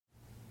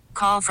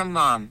Call from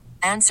mom.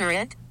 Answer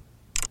it.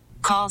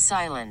 Call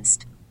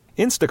silenced.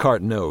 Instacart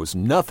knows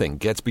nothing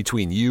gets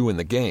between you and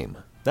the game.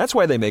 That's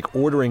why they make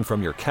ordering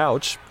from your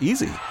couch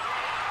easy.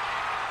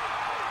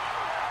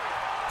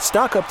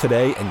 Stock up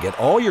today and get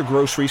all your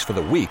groceries for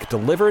the week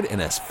delivered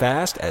in as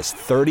fast as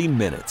 30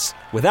 minutes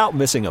without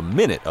missing a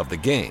minute of the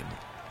game.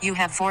 You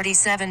have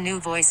 47 new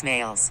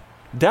voicemails.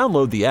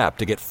 Download the app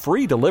to get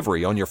free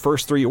delivery on your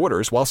first 3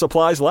 orders while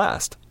supplies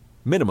last.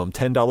 Minimum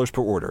 $10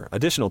 per order.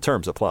 Additional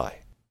terms apply.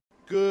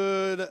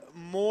 Good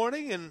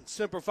morning and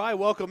Semper Fi.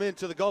 Welcome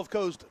into the Gulf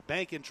Coast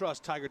Bank and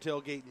Trust Tiger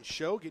Tailgating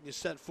Show, getting you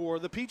set for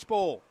the Peach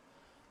Bowl.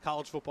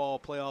 College football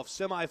playoff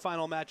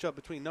semifinal matchup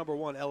between number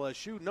 1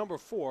 LSU, number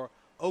 4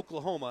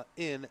 Oklahoma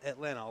in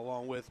Atlanta,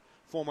 along with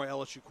former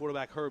LSU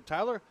quarterback Herb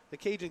Tyler, the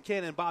Cajun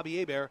Cannon Bobby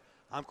Hebert.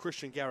 I'm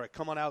Christian Garrett.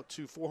 Come on out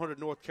to 400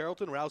 North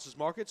Carrollton, Rouse's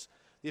Markets,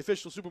 the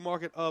official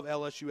supermarket of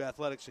LSU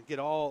Athletics, and get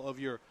all of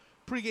your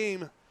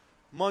pregame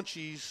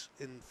munchies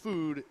and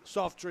food,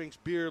 soft drinks,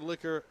 beer,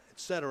 liquor,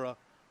 etc.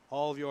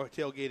 All of your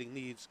tailgating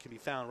needs can be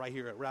found right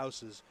here at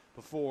Rouse's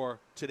before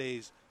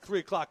today's 3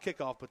 o'clock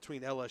kickoff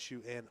between LSU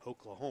and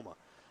Oklahoma.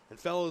 And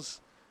fellas,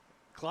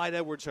 Clyde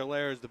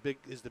Edwards-Helaire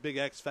is the big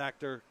X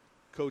factor.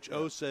 Coach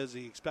O says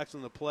he expects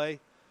him to play.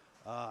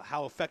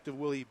 How effective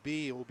will he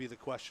be? It will be the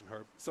question,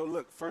 Herb. So,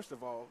 look, first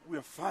of all,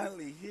 we're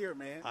finally here,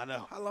 man. I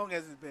know. How long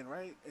has it been,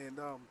 right? And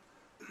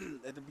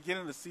at the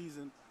beginning of the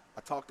season,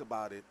 I talked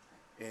about it,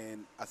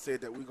 and I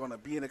said that we're going to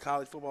be in the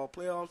college football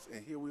playoffs,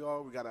 and here we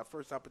are. We got our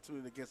first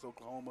opportunity against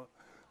Oklahoma,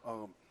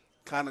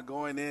 kind of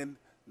going in,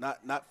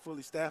 not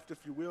fully staffed, if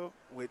you will,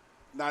 with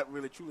not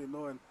really truly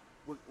knowing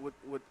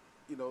what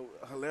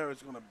Helaire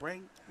is going to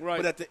bring. Right.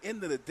 But at the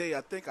end of the day,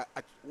 I think I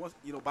once,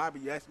 Bobby,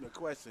 you asked me a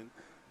question.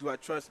 Do I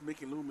trust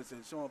Mickey Loomis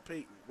and Sean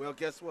Payton? Well,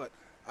 guess what?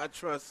 I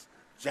trust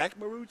Jack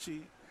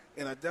Marucci,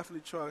 and I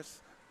definitely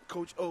trust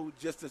Coach O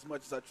just as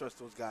much as I trust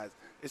those guys,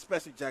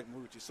 especially Jack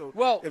Marucci.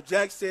 So if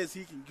Jack says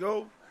he can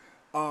go,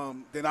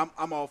 then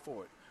I'm all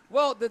for it.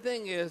 Well, the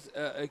thing is,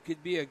 it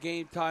could be a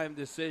game-time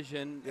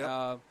decision,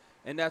 Yep.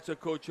 And that's what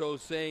Coach O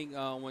is saying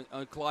on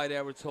Clyde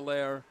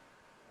Edwards-Helaire.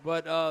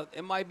 But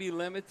it might be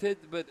limited,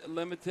 but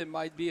limited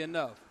might be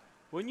enough.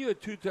 When you're a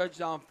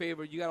 2-touchdown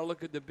favorite, you got to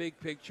look at the big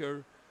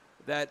picture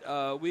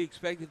that we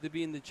expected to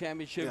be in the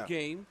championship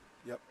game.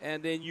 Yep.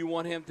 And then you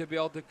want him to be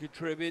able to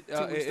contribute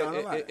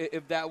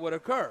if that would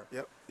occur.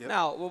 Yep.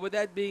 Now, with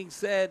that being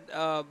said,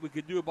 we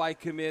could do it by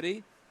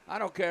committee. I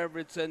don't care if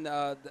it's in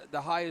the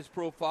highest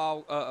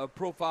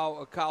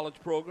profile college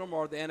program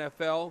or the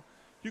NFL.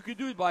 You could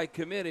do it by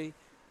committee.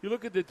 You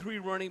look at the 3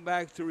 running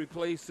backs to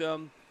replace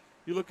them.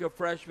 You look at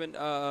freshmen.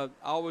 I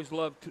always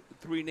love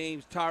 3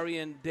 names: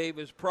 Tyrion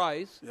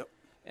Davis-Price,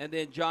 and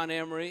then John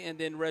Emery, and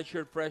then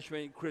redshirt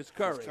freshman Chris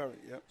Curry.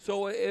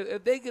 So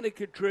if they're going to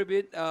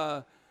contribute,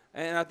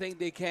 and I think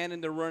they can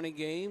in the running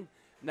game.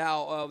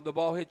 Now, the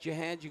ball hits your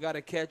hands, you got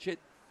to catch it.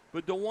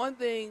 But the one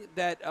thing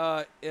that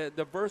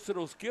the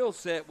versatile skill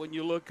set when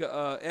you look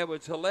at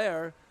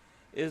Edwards-Helaire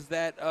is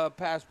that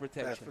pass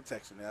protection. Pass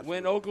protection, absolutely.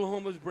 When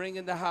Oklahoma's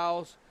bringing the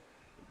house,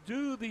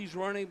 do these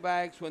running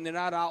backs, when they're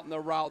not out in the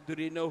route, do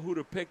they know who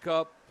to pick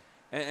up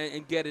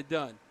and get it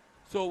done?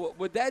 So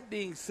with that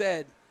being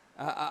said,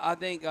 I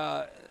think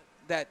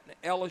that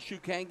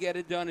LSU can get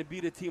it done and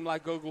beat a team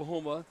like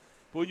Oklahoma.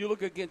 But when you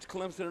look against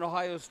Clemson and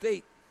Ohio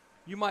State,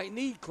 you might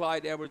need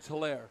Clyde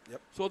Edwards-Helaire.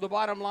 So the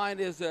bottom line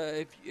is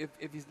if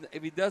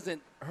he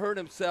doesn't hurt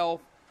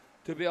himself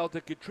to be able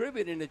to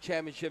contribute in a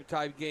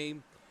championship-type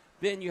game,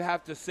 then you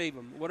have to save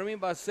him. What I mean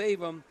by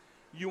save him,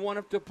 you want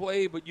him to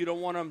play, but you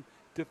don't want him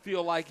to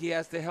feel like he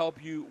has to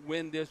help you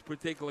win this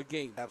particular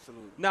game.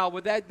 Absolutely. Now,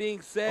 with that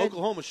being said,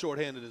 Oklahoma's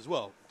shorthanded as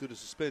well due to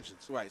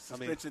suspensions. Right,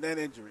 suspension and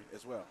injury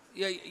as well.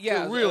 Yeah.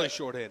 They're really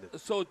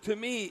shorthanded. So to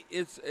me,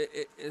 it's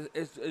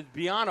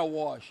beyond a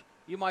wash.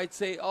 You might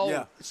say,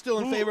 it's still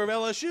in favor of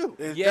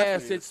LSU.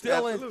 Yes, it's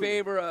still in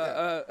favor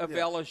of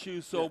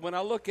LSU. So when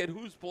I look at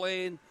who's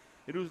playing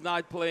and who's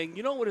not playing,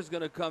 you know what it's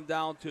going to come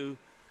down to?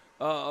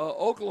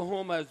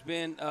 Oklahoma has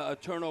been a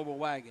turnover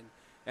wagon.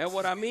 And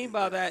what I mean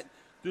by that,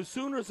 the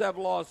Sooners have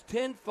lost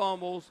 10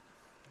 fumbles.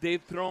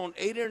 They've thrown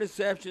 8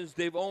 interceptions.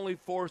 They've only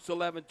forced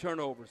 11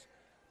 turnovers.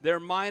 They're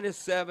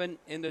 -7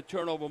 in the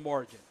turnover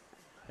margin.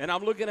 And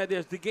I'm looking at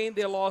this. The game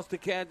they lost to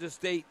Kansas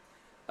State,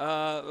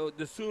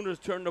 the Sooners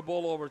turned the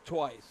ball over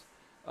twice.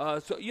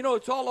 So,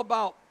 it's all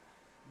about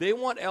they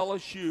want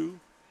LSU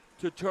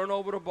to turn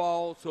over the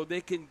ball so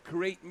they can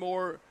create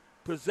more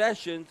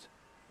possessions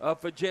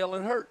for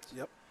Jalen Hurts.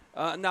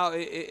 Now,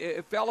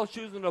 if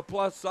LSU's on the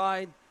plus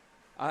side,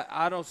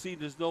 I don't see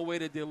there's no way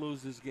that they'll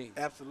lose this game.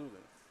 Absolutely.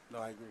 No,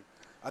 I agree.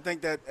 I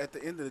think that at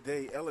the end of the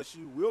day,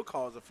 LSU will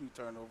cause a few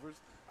turnovers.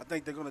 I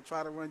think they're going to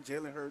try to run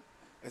Jalen Hurts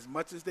as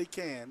much as they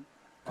can.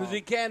 Because he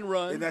can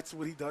run. And that's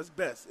what he does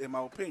best, in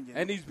my opinion.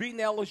 And he's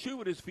beaten LSU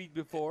with his feet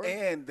before.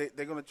 And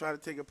they're going to try to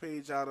take a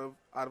page out of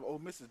Ole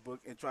Miss's book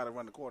and try to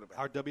run the quarterback.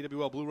 Our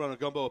WWL Blue Runner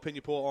Gumbo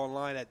opinion poll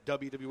online at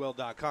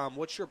WWL.com.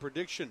 What's your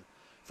prediction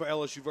for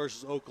LSU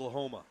versus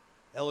Oklahoma?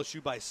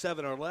 LSU by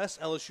 7 or less,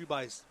 LSU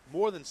by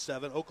more than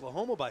 7,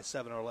 Oklahoma by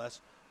 7 or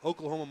less,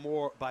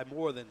 Oklahoma by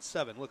more than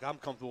 7. Look, I'm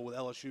comfortable with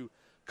LSU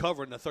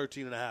covering the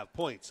 13.5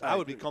 points. I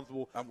would be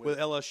comfortable with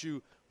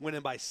LSU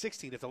winning by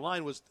 16 if the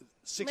line was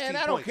 16 Man,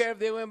 points. I don't care if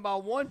they win by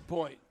 1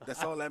 point.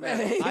 That's all that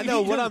matters. I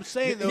know. What I'm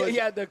saying, though, is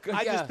I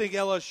yeah. just think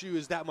LSU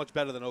is that much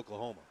better than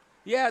Oklahoma.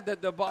 Yeah,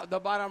 the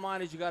bottom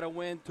line is you got to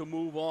win to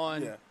move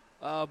on.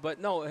 Yeah. But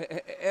no,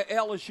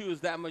 LSU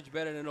is that much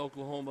better than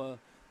Oklahoma.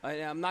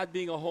 I'm not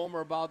being a homer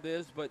about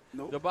this, but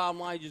the bottom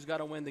line, you just got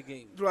to win the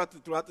game.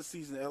 Throughout the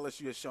season,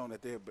 LSU has shown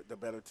that they're the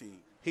better team.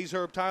 He's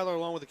Herb Tyler,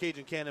 along with the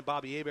Cajun Cannon,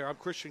 Bobby Hebert. I'm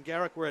Christian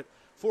Garrick. We're at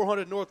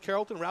 400 North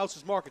Carrollton,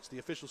 Rouse's Markets, the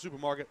official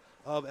supermarket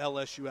of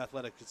LSU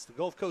Athletics. It's the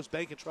Gulf Coast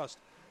Bank and Trust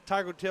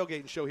Tiger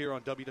Tailgating Show here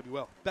on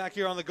WWL. Back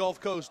here on the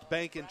Gulf Coast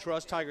Bank and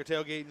Trust Tiger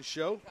Tailgating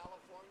Show,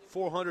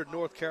 400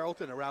 North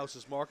Carrollton,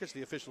 Rouse's Markets,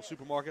 the official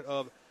supermarket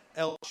of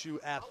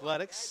LSU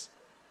Athletics.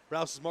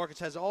 Rouse's Markets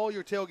has all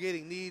your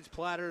tailgating needs: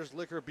 platters,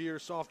 liquor, beer,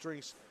 soft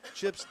drinks,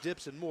 chips,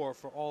 dips, and more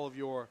for all of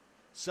your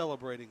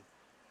celebrating.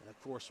 And, of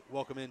course,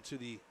 welcome into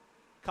the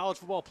College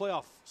Football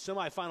Playoff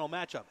semifinal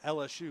matchup.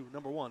 LSU,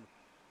 number 1,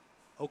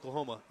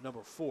 Oklahoma, number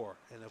 4.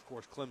 And, of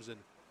course, Clemson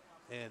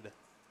and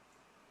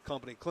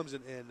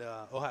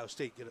Ohio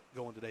State get it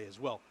going today as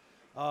well.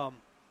 Got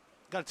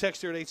a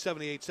text here at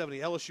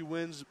 870-870. LSU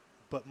wins,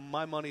 but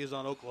my money is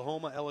on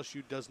Oklahoma.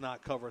 LSU does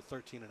not cover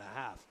 13.5.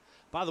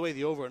 By the way,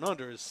 the over and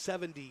under is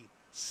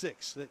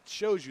 76. That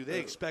shows you they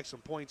expect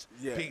some points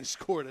being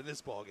scored in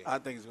this ballgame. I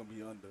think it's going to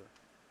be under.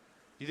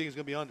 You think it's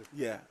going to be under?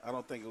 Yeah, I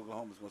don't think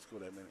Oklahoma's going to score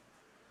that many.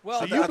 Well,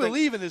 so you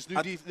believe in this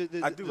new defense?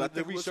 I do. I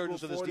think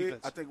resurgence we'll of this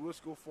defense. I think we'll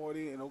score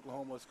 40, and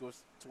Oklahoma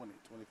scores 20,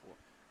 24.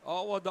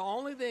 Oh, well, the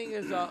only thing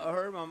is,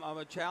 Herb, I'm going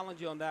to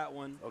challenge you on that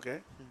one. Okay.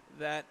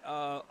 That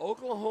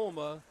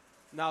Oklahoma,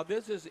 now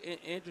this is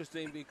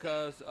interesting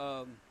because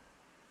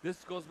this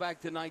goes back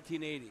to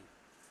 1980.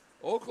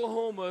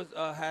 Oklahoma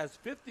has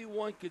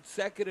 51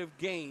 consecutive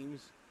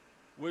games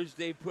which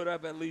they put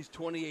up at least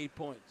 28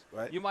 points.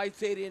 Right. You might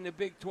say it in the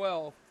Big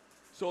 12.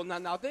 So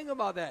now think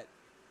about that.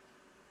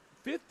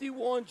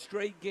 51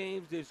 straight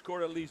games, they've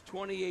scored at least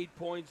 28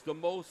 points, the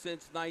most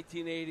since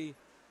 1980.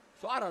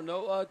 So I don't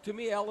know. To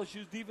me,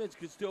 LSU's defense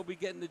could still be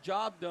getting the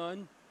job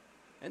done,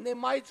 and they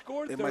might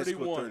score 31. They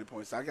might score 30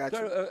 points. I got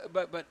you.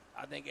 But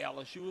I think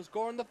LSU is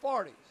scoring the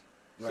 40s.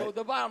 Right. So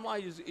the bottom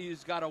line is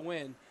he's got to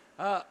win.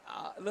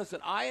 Listen,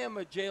 I am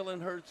a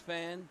Jalen Hurts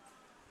fan.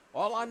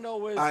 All I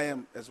know is I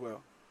am as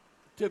well.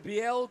 To be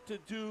able to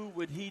do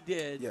what he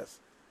did, yes,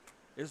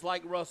 is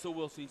like Russell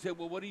Wilson. He said,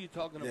 "Well, what are you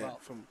talking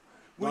about?" From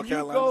when North you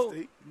Carolina go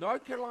State.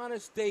 North Carolina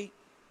State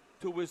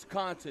to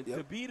Wisconsin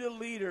to be the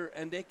leader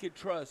and they could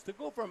trust, to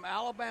go from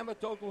Alabama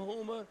to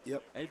Oklahoma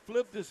and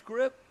flip the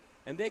script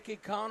and they can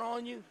count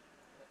on you.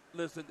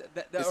 Listen,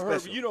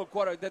 Herb, you know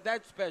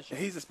that's special.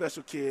 And he's a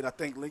special kid. I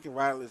think Lincoln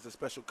Riley is a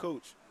special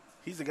coach.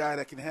 He's a guy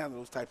that can handle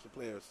those types of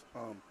players.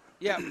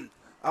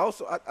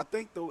 I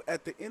think, though,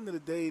 at the end of the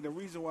day, the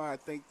reason why I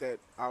think that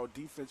our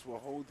defense will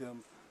hold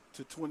them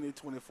to 20,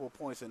 24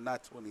 points and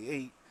not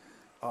 28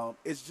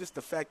 is just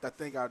the fact I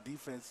think our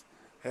defense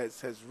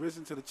has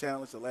risen to the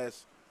challenge the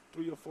last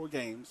 3 or 4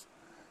 games,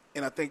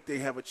 and I think they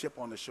have a chip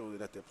on the shoulder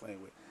that they're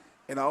playing with.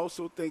 And I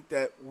also think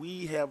that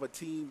we have a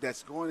team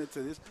that's going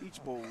into this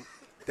Peach Bowl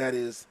that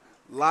is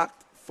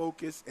locked,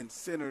 focused, and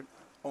centered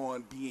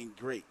on being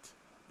great.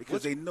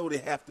 Because they know they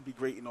have to be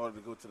great in order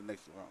to go to the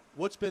next round.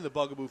 What's been the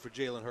bugaboo for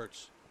Jalen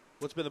Hurts?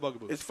 What's been the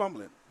bugaboo? It's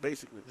fumbling,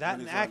 basically. That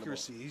and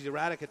accuracy. He's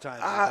erratic at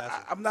times.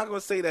 I'm not going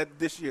to say that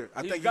this year.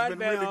 I think he's been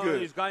really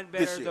good. He's gotten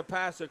better as a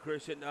passer,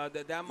 Christian.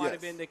 That might have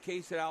been the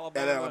case at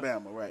Alabama. At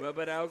Alabama, right.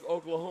 But at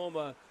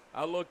Oklahoma,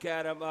 I look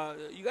at him.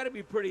 You got to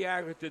be pretty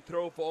accurate to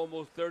throw for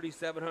almost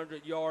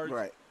 3,700 yards.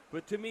 Right.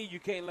 But to me,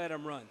 you can't let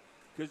him run.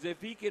 Because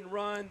if he can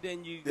run,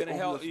 then you're going to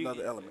help.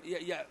 Another element.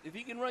 Yeah. If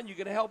he can run, you're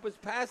going to help his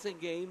passing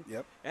game.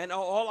 Yep. And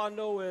all I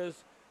know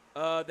is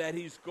that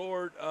he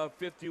scored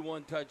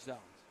 51 touchdowns.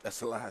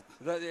 That's a lot.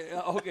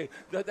 Okay.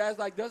 That's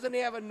like, doesn't he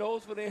have a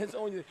nose for the end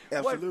zone?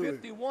 Absolutely.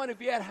 What, 51? If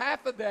he had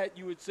half of that,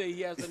 you would say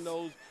he has a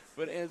nose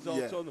for the end zone.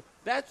 Yeah. So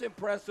that's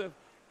impressive.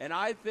 And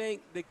I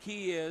think the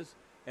key is,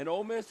 and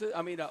Oklahoma's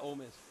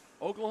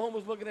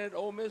looking at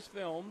Ole Miss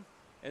film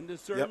and the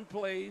certain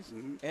plays,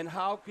 and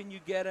how can you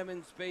get him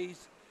in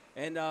space.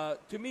 And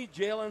to me,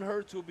 Jalen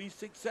Hurts will be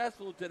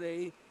successful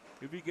today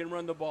if he can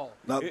run the ball.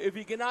 Now, if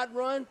he cannot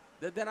run,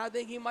 then I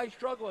think he might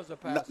struggle as a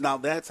passer. Now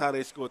that's how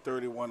they score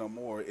 31 or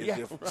more,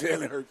 if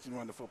Jalen Hurts can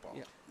run the football.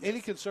 Yeah. Any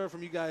concern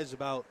from you guys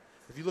about,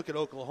 if you look at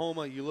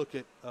Oklahoma, you look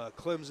at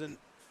Clemson,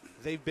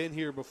 they've been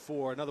here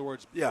before. In other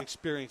words,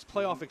 experience,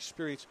 playoff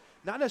experience,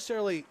 not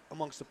necessarily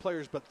amongst the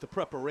players, but the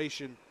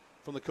preparation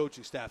from the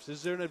coaching staffs.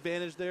 Is there an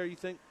advantage there, you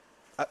think?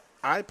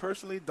 I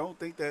personally don't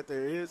think that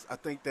there is. I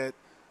think that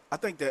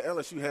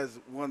LSU has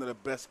one of the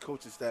best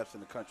coaching staffs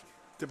in the country,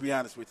 to be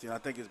honest with you. And I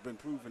think it's been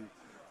proven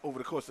over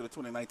the course of the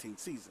 2019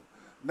 season.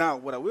 Now,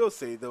 what I will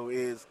say, though,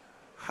 is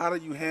how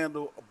do you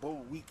handle a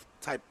bowl week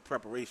type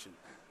preparation?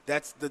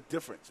 That's the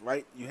difference,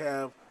 right? You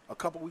have a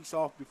couple weeks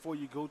off before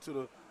you go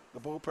to the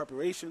bowl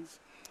preparations.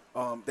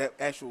 That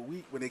actual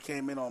week when they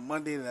came in on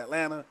Monday in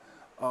Atlanta,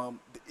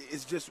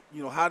 It's just,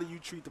 how do you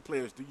treat the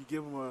players? Do you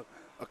give them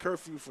a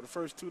curfew for the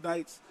first 2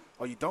 nights,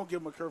 or you don't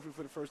give them a curfew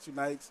for the first 2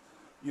 nights?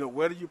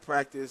 Where do you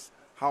practice?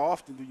 How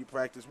often do you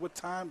practice? What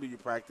time do you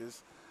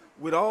practice?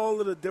 With all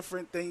of the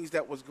different things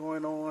that was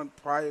going on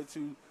prior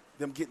to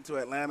them getting to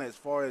Atlanta, as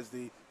far as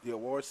the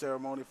award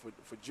ceremony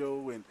for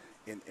Joe and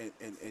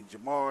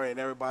Jamar and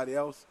everybody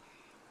else,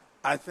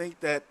 I think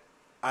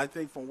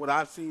from what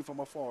I've seen from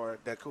afar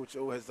that Coach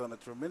O has done a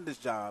tremendous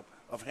job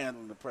of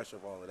handling the pressure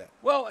of all of that.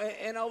 Well,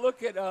 and I'll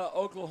look at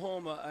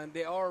Oklahoma, and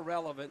they are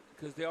relevant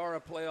because they are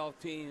a playoff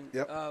team,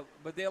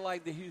 but they're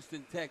like the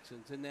Houston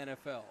Texans in the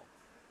NFL.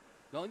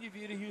 Don't you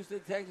view the Houston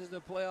Texans as a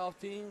playoff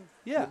team?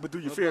 Yeah. But do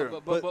you fear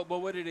them? But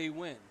what do they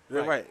win?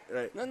 Right.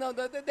 No,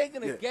 they're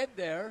going to get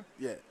there.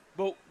 Yeah.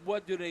 But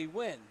what do they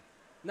win?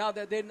 Now,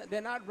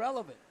 they're not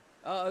relevant.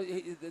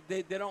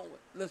 They don't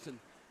 – listen,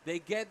 they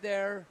get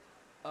there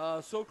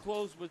so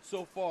close but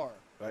so far.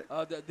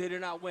 Right. They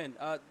did not win.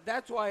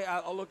 That's why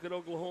I look at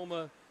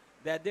Oklahoma,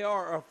 that they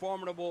are a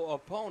formidable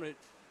opponent,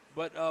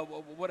 but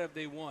what have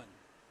they won?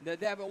 They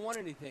haven't won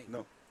anything.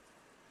 No.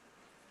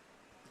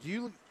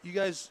 Do you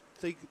guys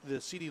think the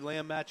CeeDee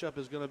Lamb matchup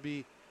is going to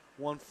be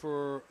one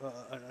for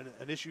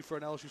an issue for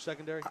an LSU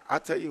secondary? I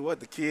tell you what,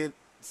 the kid,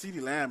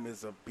 CeeDee Lamb,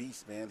 is a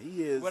beast, man.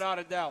 He is. Without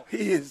a doubt.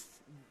 He is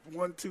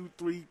 1, 2,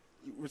 3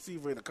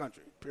 receiver in the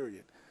country,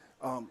 period.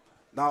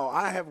 Now,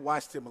 I have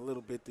watched him a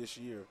little bit this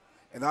year,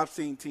 and I've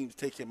seen teams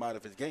take him out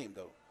of his game,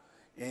 though.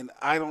 And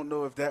I don't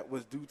know if that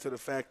was due to the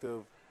fact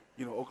of,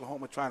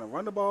 Oklahoma trying to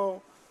run the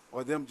ball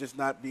or them just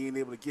not being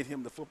able to get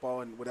him the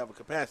football in whatever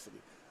capacity.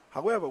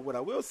 However, what I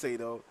will say,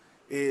 though,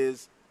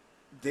 is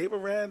Dave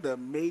Aranda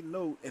made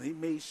note, and he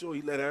made sure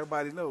he let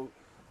everybody know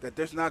that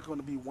there's not going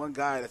to be one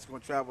guy that's going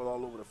to travel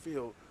all over the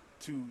field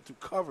to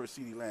cover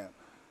CeeDee Lamb.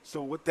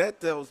 So what that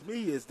tells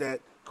me is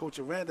that Coach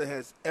Aranda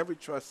has every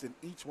trust in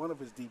each one of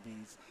his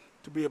DBs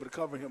to be able to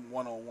cover him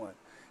one-on-one.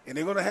 And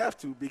they're going to have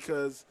to,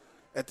 because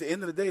at the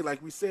end of the day,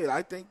 like we said,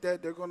 I think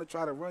that they're going to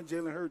try to run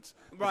Jalen Hurts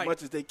as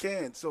much as they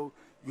can. So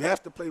you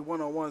have to play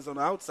one-on-ones on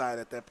the outside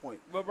at that point.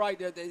 But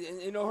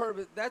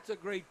Herb, that's a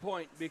great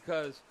point,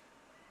 because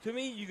to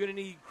me, you're going to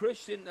need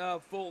Christian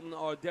Fulton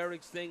or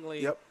Derek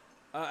Stingley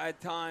at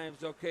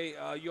times. Okay,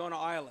 you're on an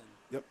island.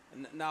 Yep.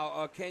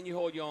 Now, can you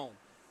hold your own?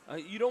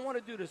 You don't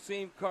want to do the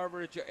same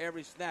coverage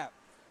every snap,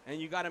 and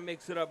you got to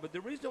mix it up. But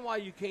the reason why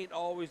you can't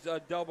always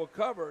double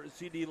cover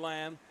CeeDee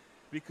Lamb,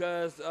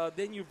 because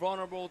then you're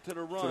vulnerable to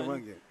the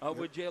run game.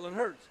 With Jalen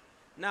Hurts.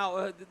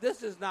 Now,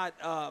 this is not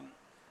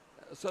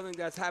something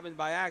that's happened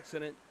by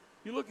accident.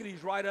 You look at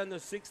these right under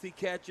 60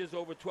 catches,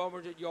 over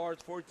 1,200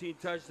 yards, 14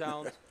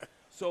 touchdowns.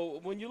 So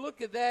when you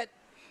look at that,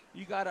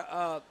 you got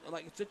to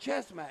it's a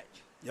chess match.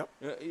 Yep.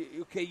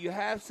 Okay, you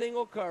have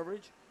single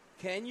coverage.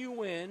 Can you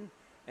win?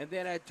 And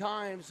then at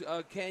times,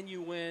 can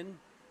you win?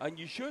 And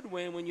you should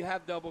win when you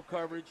have double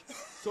coverage.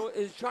 So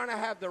it's trying to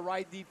have the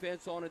right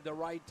defense on at the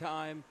right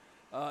time.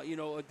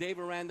 Dave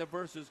Aranda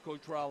versus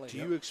Coach Raleigh. Do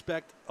you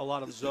expect a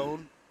lot of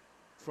zone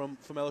from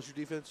LSU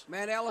defense?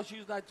 Man,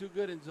 LSU's not too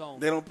good in zone.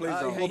 They don't play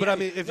zone. Well, but I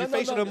mean, if you're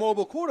facing a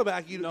mobile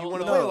quarterback, you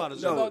want to play a lot of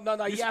zone.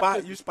 No,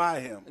 you spy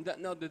him.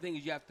 No, the thing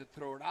is, you have to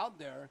throw it out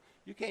there.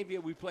 You can't be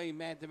playing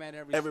man-to-man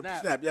every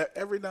snap. Yeah,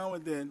 every now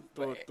and then.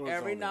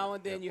 Every now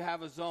and then you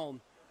have a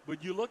zone.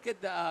 But you look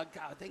at I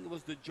think it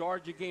was the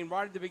Georgia game.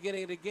 Right at the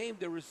beginning of the game,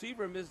 the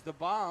receiver missed the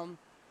bomb.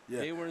 Yeah.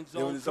 They were in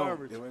zone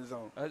coverage. They were in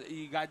zone.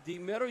 You got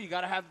deep middle. You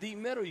got to have deep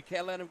middle. You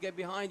can't let them get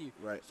behind you.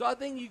 Right. So I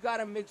think you got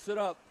to mix it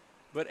up.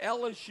 But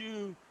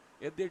LSU,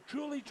 if they're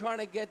truly trying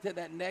to get to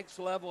that next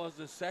level as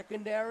a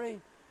secondary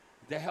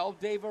to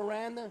help Dave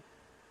Aranda,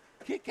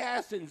 kick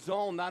ass in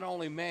zone, not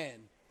only man.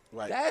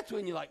 Right. That's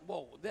when you're like,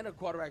 whoa. Then a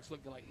quarterback's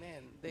looking like,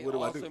 man, they're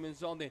awesome in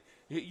zone.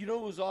 You know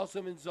who's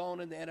awesome in zone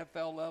in the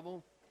NFL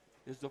level?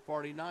 Is the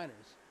 49ers.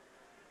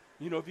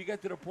 If you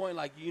get to the point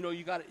you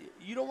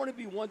don't want to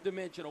be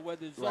one-dimensional,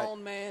 whether it's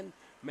zone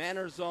man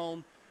or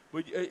zone,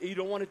 but you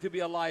don't want it to be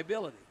a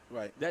liability.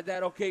 Right.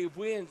 Okay, if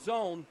we're in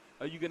zone,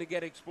 are you going to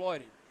get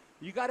exploited?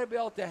 You got to be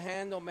able to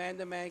handle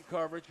man-to-man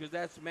coverage, because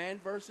that's man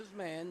versus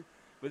man,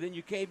 but then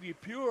you can't be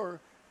pure,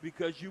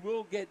 because you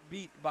will get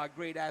beat by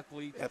great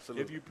athletes.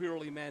 Absolutely. If you're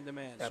purely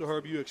man-to-man. So,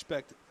 Herb, you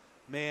expect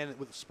man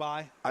with a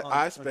spy?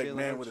 I expect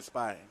man with a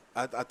spy.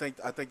 I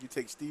think you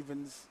take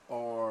Stevens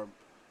or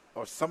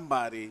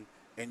somebody,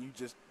 and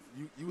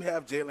you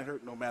have Jalen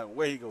Hurts no matter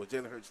where he goes.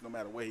 Jalen Hurts no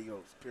matter where he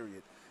goes.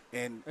 Period.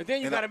 And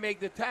then you got to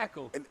make the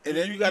tackle. And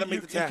then you got to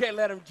make the tackle. You can't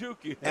let him juke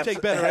you. And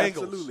take better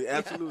angles.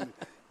 Absolutely.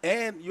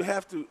 And you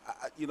have to.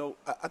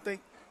 I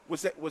think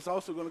what's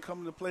also going to come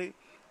into play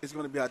is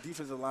going to be our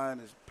defensive line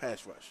is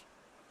pass rush.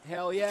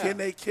 Hell yeah.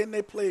 Can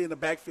they play in the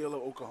backfield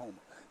of Oklahoma?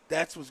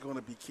 That's what's going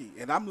to be key.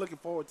 And I'm looking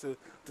forward to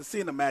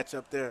seeing the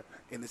matchup there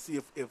and to see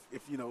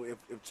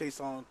if Chase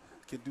On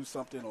can do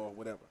something or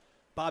whatever.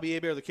 Bobby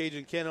Hebert, the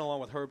Cajun Cannon,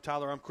 along with Herb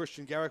Tyler. I'm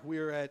Christian Garrick. We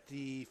are at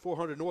the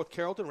 400 North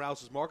Carrollton,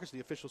 Rouse's Markets,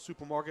 the official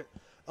supermarket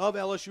of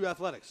LSU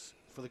Athletics,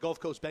 for the Gulf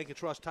Coast Bank and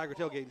Trust Tiger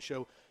Tailgating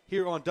Show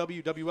here on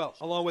WWL.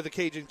 Along with the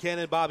Cajun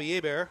Cannon, Bobby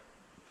Hebert,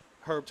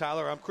 Herb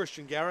Tyler. I'm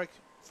Christian Garrick.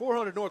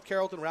 400 North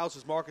Carrollton,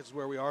 Rouse's Markets is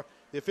where we are.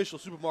 the official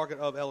supermarket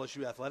of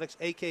LSU Athletics,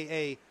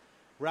 a.k.a.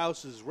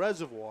 Rouse's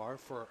Reservoir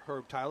for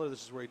Herb Tyler.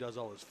 This is where he does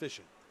all his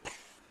fishing.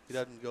 He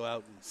doesn't go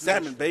out and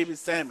salmon, baby,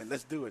 salmon.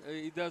 Let's do it.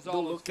 He does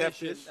all his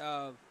fishing.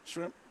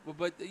 Shrimp.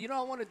 But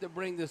I wanted to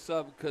bring this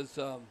up because,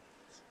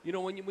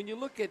 when you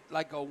look at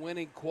like a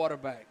winning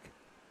quarterback,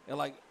 and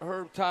like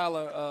Herb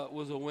Tyler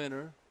was a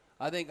winner.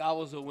 I think I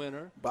was a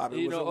winner.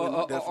 Bobby was a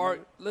winner,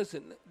 definitely.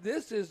 Listen,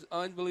 this is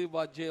unbelievable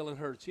about Jalen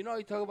Hurts. You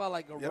talk about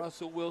like a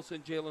Russell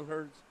Wilson, Jalen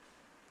Hurts.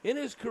 In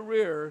his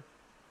career,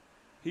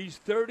 he's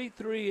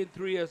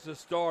 33-3 as a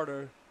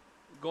starter,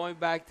 going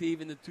back to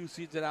even the 2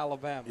 seasons at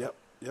Alabama. Yep.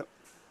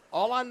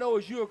 All I know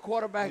is you're a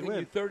quarterback and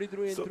you're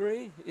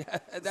 33-3. Yeah,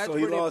 that's so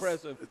pretty he lost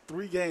impressive.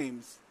 3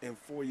 games in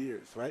 4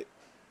 years, right?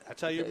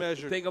 That's how you're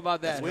measured. Think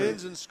about that.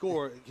 Wins and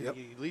score. You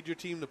lead your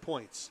team to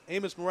points.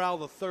 Amos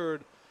Morale III,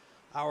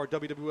 our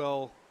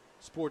WWL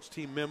sports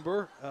team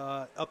member,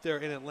 up there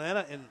in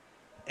Atlanta. And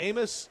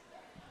Amos,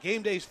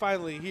 game day's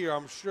finally here.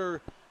 I'm sure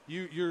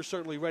you're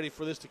certainly ready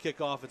for this to kick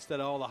off instead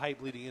of all the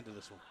hype leading into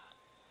this one.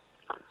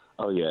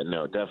 Oh, yeah,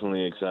 no,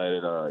 definitely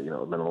excited.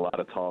 Been a lot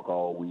of talk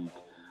all week.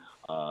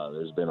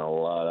 There's been a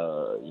lot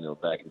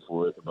of, back and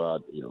forth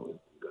about,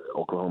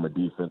 Oklahoma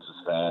defense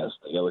is fast,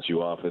 the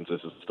LSU offense is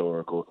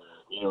historical,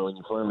 and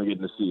you're finally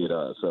getting to see it.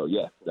 So,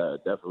 yeah,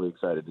 definitely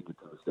excited to get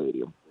to the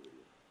stadium.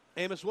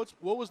 Amos, what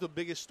was the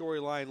biggest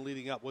storyline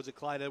leading up? Was it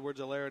Clyde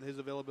Edwards-Helaire and his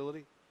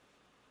availability?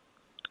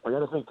 I got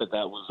to think that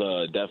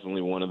was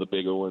definitely one of the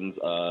bigger ones.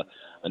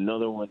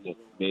 Another one that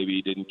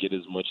maybe didn't get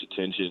as much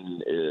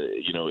attention,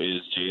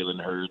 is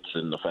Jalen Hurts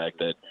and the fact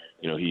that,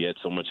 he had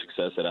so much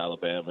success at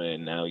Alabama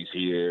and now he's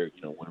here,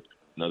 with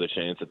another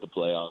chance at the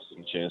playoffs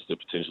and a chance to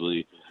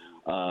potentially,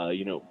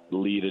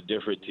 lead a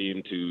different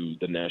team to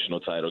the national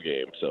title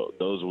game. So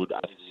those would,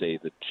 I'd say,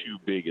 the 2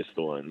 biggest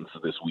ones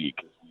this week.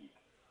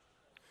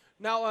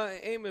 Now,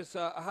 Amos,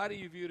 how do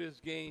you view this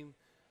game?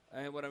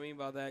 And what I mean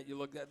by that,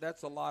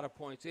 that's a lot of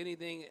points.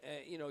 Anything,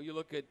 you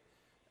look at,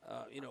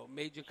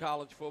 major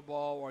college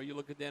football or you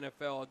look at the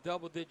NFL, a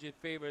double-digit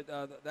favorite,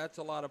 that's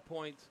a lot of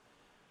points.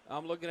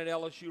 I'm looking at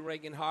LSU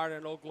ranking higher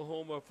than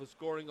Oklahoma for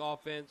scoring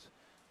offense.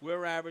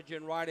 We're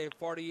averaging right at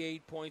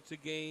 48 points a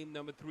game,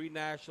 number 3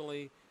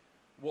 nationally.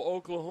 Well,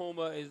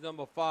 Oklahoma is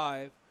number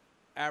 5,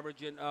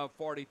 averaging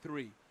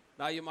 43.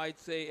 Now you might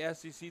say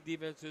SEC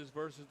defenses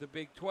versus the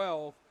Big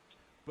 12,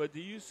 but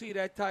do you see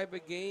that type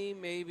of game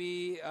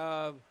maybe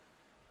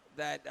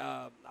that,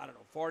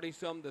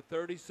 40-some to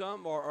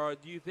 30-some, or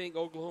do you think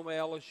Oklahoma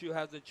LSU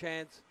has a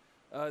chance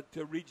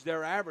to reach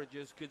their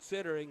averages,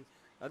 considering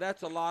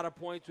that's a lot of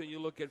points when you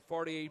look at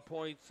 48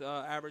 points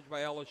averaged by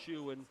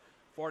LSU and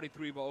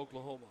 43 by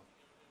Oklahoma?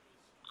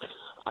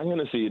 I'm going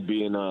to see it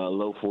being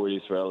low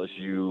 40s for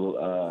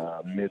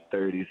LSU,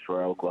 mid-30s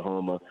for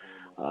Oklahoma.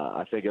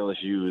 I think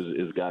LSU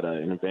has got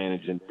an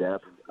advantage in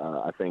depth.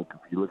 I think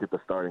if you look at the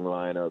starting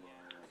lineup,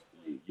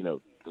 you're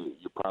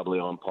probably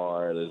on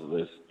par.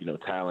 There's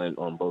talent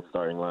on both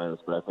starting lineups,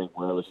 but I think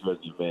where LSU has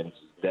the advantage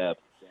is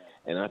depth.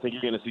 And I think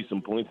you're going to see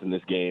some points in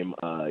this game.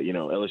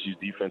 LSU's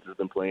defense has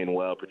been playing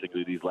well,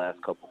 particularly these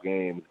last couple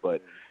games.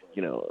 But,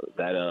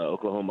 that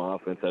Oklahoma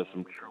offense has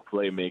some true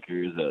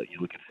playmakers. You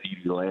look at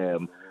CeeDee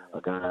Lamb,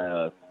 a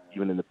guy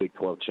even in the Big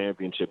 12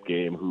 championship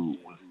game who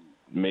was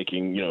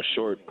making,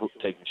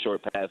 taking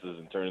short passes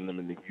and turning them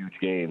into huge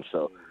games.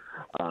 So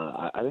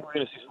I think we're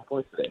going to see some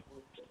points today.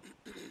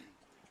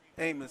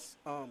 Amos,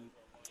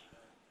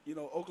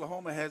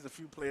 Oklahoma has a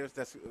few players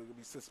that's going to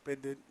be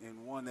suspended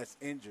and one that's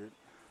injured.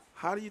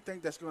 How do you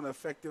think that's going to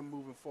affect them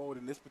moving forward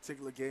in this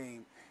particular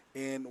game?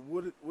 And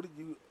what are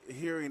you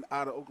hearing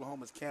out of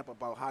Oklahoma's camp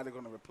about how they're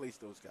going to replace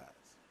those guys?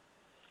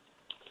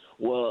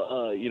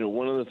 Well,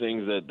 one of the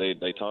things that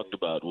they talked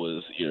about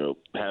was,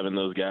 having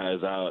those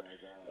guys out,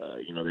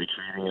 they're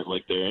treating it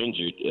like they're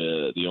injured.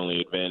 The only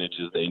advantage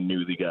is they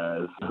knew the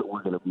guys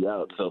were going to be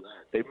out. So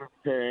they were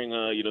preparing,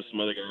 some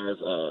other guys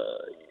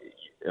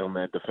on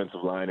that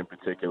defensive line in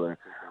particular.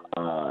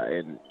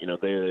 And,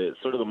 they're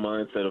sort of the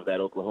mindset of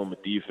that Oklahoma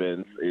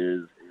defense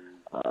is,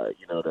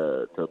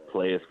 to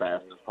play as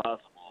fast as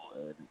possible.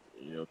 And,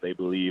 they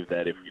believe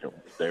that if,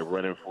 they're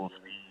running full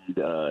speed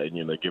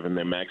and, they're giving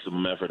their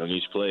maximum effort on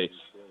each play,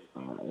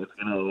 it's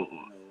going to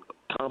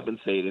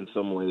compensate in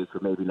some ways for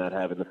maybe not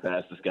having the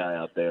fastest guy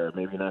out there,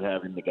 maybe not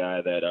having the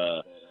guy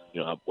that,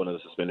 one of the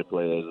suspended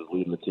players is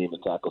leading the team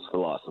in tackles for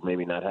loss. So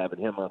maybe not having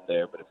him out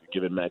there, but if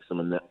you're giving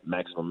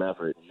maximum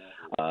effort,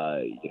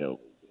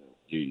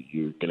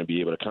 you're going to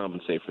be able to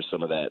compensate for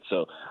some of that.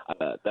 So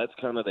that's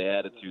kind of the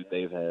attitude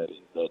they've had,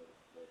 that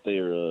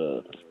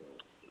they're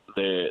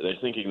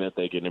thinking that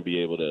they're going to be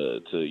able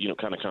to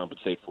kind of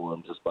compensate for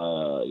them just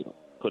by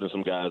putting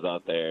some guys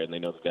out there, and they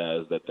know the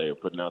guys that they're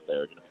putting out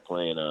there are going to be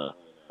playing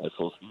at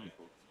full speed.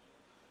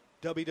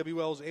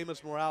 WWL's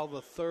Amos Morale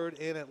III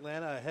in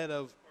Atlanta ahead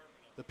of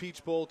the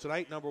Peach Bowl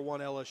tonight. Number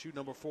 1 LSU,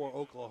 number 4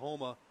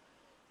 Oklahoma.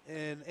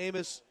 And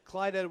Amos,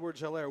 Clyde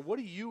Edwards-Helaire, what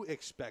do you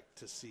expect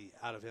to see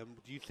out of him?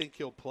 Do you think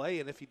he'll play?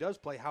 And if he does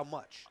play, how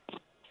much?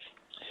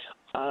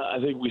 I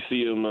think we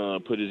see him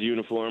put his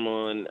uniform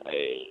on.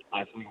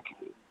 I think,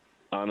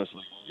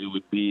 honestly, it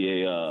would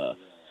be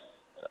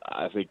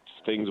I think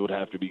things would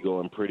have to be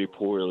going pretty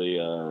poorly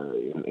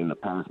in the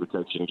pass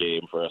protection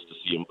game for us to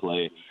see him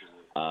play.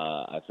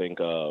 I think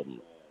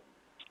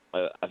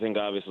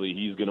obviously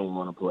he's going to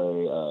want to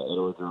play.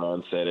 Edward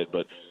Duran said it,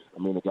 but I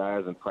mean the guy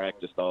hasn't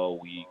practiced all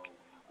week.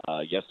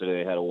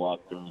 Yesterday they had a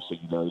walkthrough, so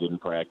he didn't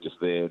practice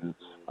then.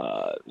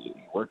 He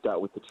worked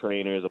out with the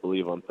trainers, I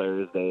believe, on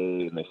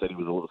Thursday, and they said he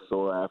was a little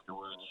sore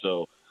afterwards.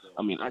 So,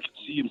 I mean, I could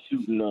see him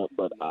suiting up,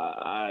 but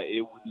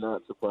it would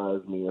not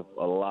surprise me if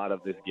a lot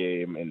of this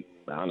game, and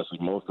honestly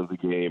most of the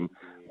game,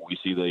 we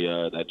see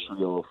that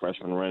trio of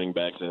freshman running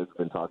backs that it's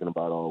been talking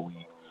about all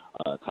week: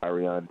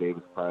 Tyrion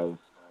Davis-Price,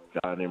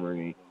 John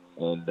Emery,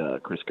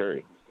 and Chris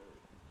Curry.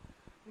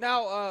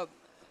 Now,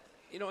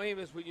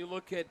 Amos, when you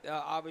look at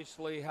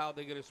obviously how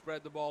they're going to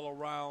spread the ball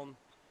around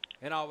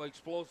and how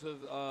explosive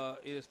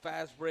is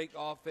fast break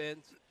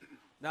offense,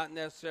 not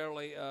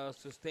necessarily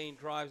sustained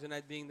drives, and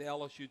that being the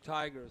LSU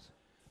Tigers.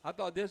 I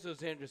thought this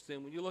was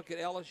interesting. When you look at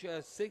LSU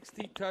has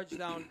 60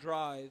 touchdown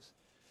drives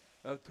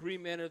of 3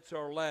 minutes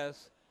or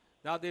less.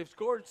 Now, they've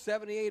scored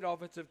 78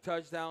 offensive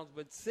touchdowns,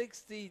 but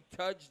 60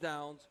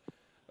 touchdowns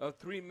of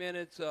 3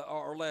 minutes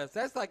or less.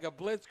 That's like a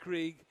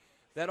blitzkrieg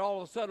that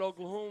all of a sudden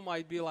Oklahoma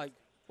might be like,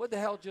 what the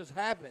hell just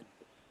happened?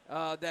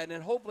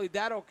 And hopefully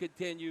that'll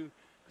continue,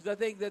 because I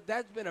think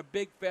that's been a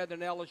big feather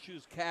in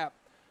LSU's cap,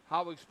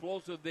 how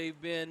explosive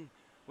they've been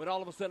when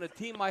all of a sudden a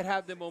team might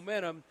have the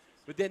momentum,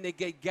 but then they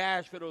get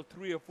gashed for those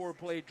 3 or 4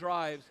 play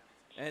drives,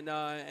 and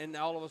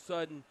all of a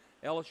sudden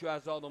LSU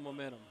has all the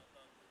momentum.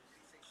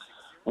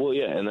 Well,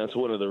 yeah, and that's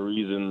one of the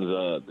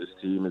reasons this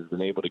team has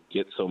been able to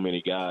get so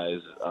many guys,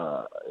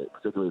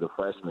 particularly the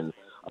freshmen,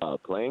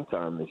 playing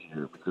time this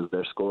year, because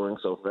they're scoring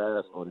so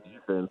fast on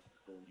defense.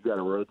 You got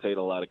to rotate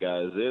a lot of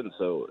guys in.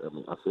 So, I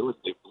mean, I feel like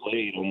they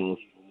played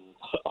almost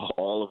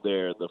all of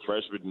the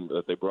freshmen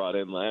that they brought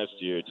in last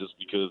year just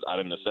because out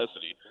of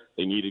necessity.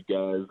 They needed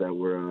guys that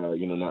were,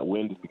 not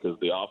winded because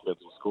the offense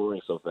was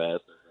scoring so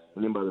fast.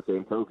 And then by the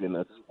same token,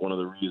 that's one of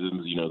the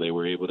reasons, they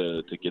were able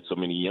to get so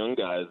many young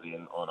guys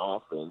in on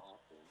offense,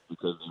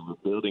 because they were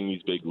building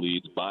these big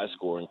leads by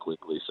scoring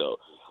quickly. So,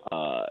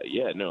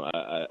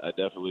 I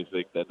definitely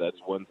think that's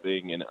one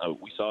thing. And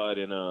we saw it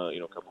in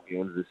a couple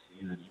games this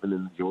season, even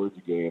in the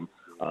Georgia game.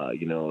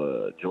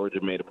 Georgia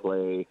made a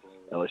play.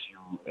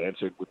 LSU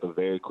answered with a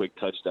very quick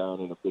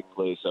touchdown and a big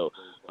play. So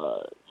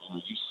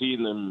you've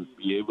seen them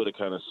be able to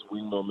kind of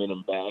swing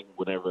momentum back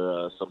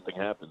whenever something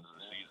happens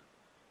this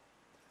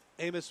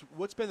season. Amos,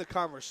 what's been the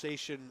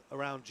conversation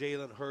around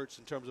Jalen Hurts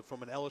in terms of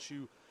from an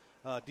LSU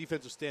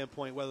defensive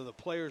standpoint, whether the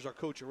players or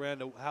Coach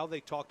Aranda, how they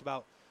talked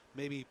about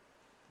maybe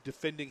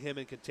defending him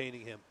and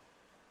containing him?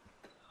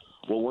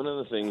 Well, one of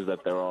the things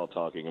that they're all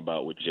talking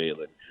about with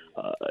Jalen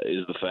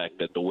is the fact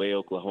that the way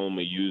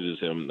Oklahoma uses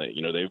him, that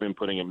they've been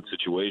putting him in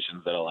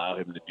situations that allow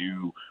him to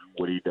do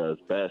what he does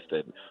best,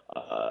 and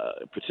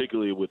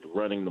particularly with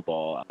running the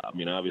ball. I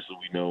mean, obviously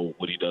we know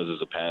what he does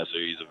as a passer.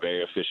 He's a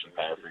very efficient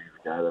passer.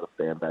 He's a guy that'll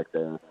stand back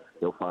there.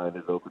 He'll find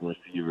his open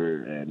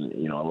receiver and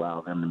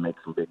allow them to make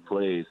some big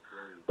plays.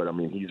 But, I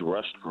mean, he's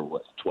rushed for,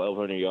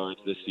 1,200 yards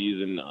this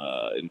season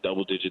in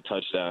double-digit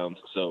touchdowns.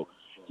 So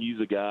he's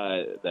a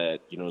guy that,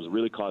 has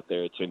really caught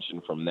their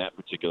attention from that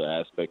particular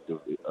aspect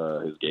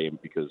of his game,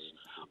 because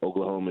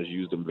Oklahoma has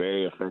used him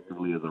very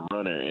effectively as a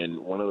runner. And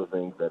one of the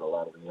things that a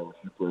lot of the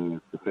LSU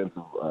players,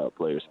 defensive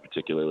players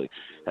particularly,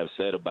 have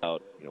said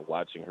about,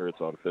 watching Hurts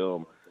on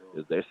film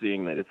is they're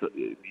seeing that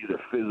these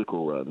are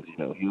physical runs.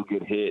 He'll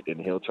get hit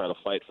and he'll try to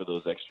fight for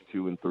those extra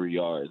 2 and 3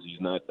 yards. He's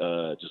not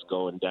just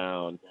going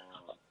down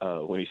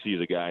when he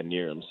sees a guy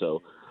near him.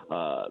 So,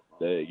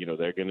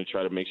 they're going to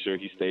try to make sure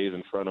he stays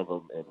in front of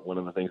him. And one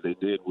of the things they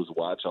did was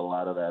watch a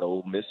lot of that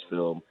Ole Miss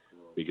film,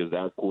 because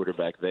that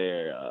quarterback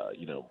there,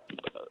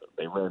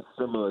 they ran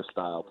similar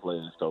style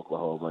plays to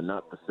Oklahoma,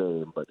 not the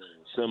same, but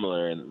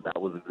similar. And that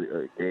was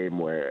a game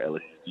where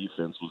LSU's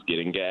defense was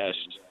getting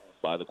gashed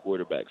by the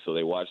quarterback. So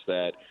they watched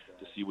that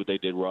to see what they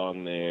did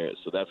wrong there.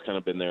 So that's kind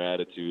of been their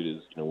attitude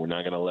is, we're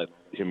not going to let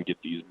him get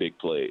these big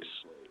plays.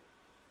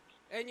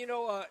 And,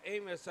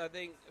 Amos, I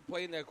think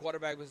playing that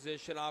quarterback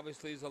position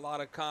obviously is a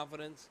lot of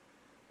confidence.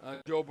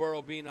 Joe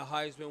Burrow being a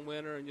Heisman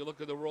winner, and you look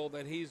at the role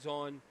that he's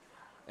on,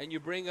 and you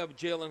bring up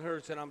Jalen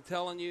Hurts, and I'm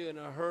telling you, and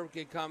Herb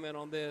can comment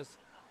on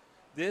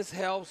this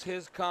helps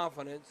his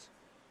confidence.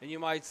 And you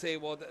might say,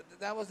 well,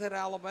 that was at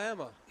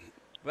Alabama.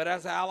 But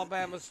as an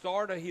Alabama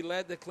starter, he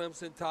led the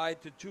Clemson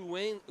Tide to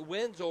 2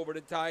 wins over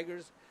the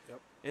Tigers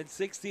in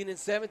 16 and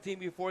 17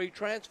 before he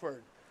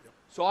transferred.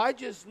 So I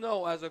just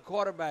know as a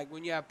quarterback,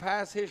 when you have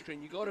past history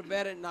and you go to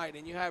bed at night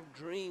and you have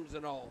dreams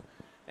and all,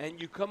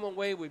 and you come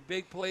away with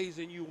big plays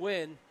and you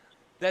win,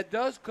 that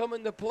does come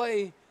into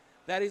play.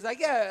 That he's like,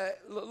 yeah,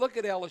 look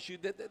at LSU.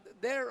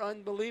 They're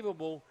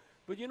unbelievable.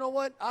 But you know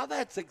what? I've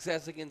had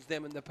success against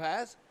them in the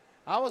past.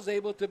 I was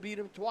able to beat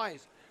them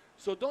twice.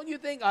 So don't you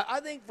think, I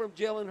think from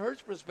Jalen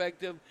Hurts'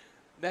 perspective,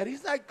 that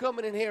he's not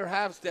coming in here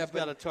half-stepping. He's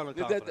got a ton of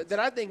confidence. That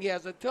I think he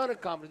has a ton of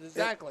confidence,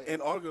 exactly.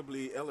 And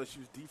arguably,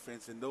 LSU's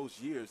defense in those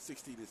years,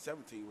 16 and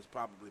 17, was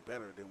probably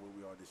better than where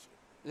we are this year.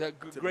 Yeah,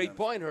 great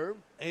point, Herb.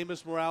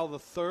 Amos Morale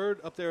III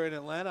up there in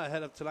Atlanta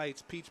ahead of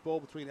tonight's Peach Bowl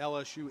between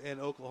LSU and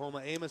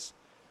Oklahoma. Amos,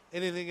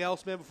 anything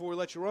else, man, before we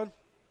let you run?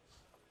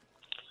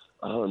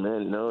 Oh,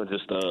 man, no,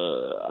 just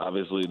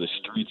obviously the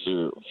streets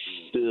are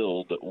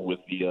filled with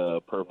the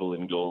purple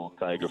and gold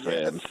Tiger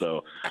fans.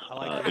 So I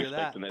like to hear that.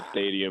 Expecting that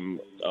stadium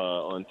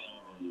on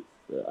TV.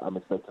 I'm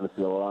expecting to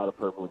see a lot of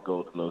purple and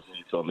gold in those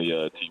seats on the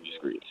TV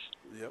screens.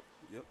 Yep.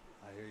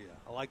 I hear you.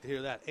 I like to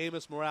hear that.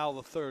 Amos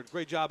Morale III.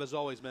 Great job as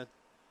always, man.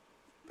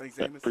 Thanks,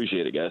 Amos.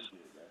 Appreciate it, guys.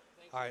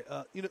 All right.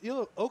 You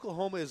know,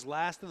 Oklahoma is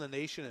last in the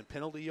nation in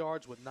penalty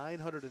yards with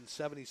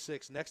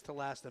 976, next to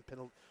last in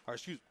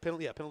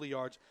penalty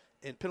yards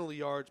and penalty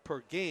yards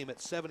per game at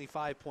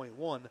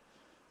 75.1,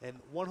 and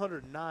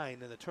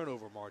 109 in the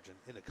turnover margin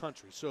in the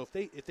country. So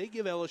if they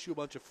give LSU a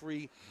bunch of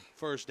free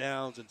first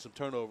downs and some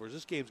turnovers,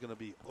 this game's going to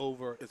be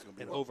over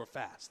over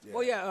fast. Yeah.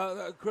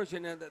 Well,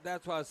 Christian,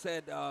 that's why I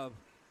said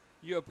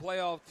you're a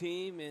playoff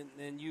team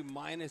and you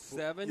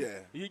 -7. Yeah.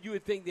 You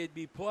would think they'd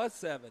be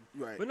 +7.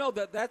 Right. But no,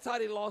 that's how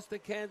they lost to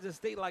Kansas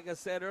State. Like I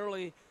said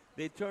early,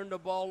 they turned the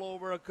ball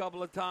over a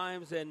couple of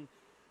times. And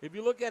if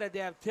you look at it, they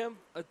have 10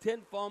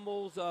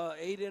 fumbles,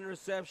 8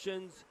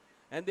 interceptions,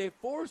 and they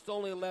forced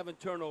only 11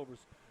 turnovers.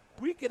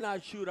 We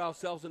cannot shoot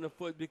ourselves in the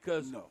foot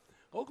because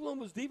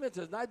Oklahoma's defense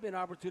has not been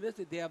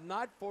opportunistic. They have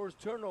not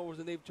forced turnovers,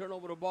 and they've turned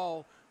over the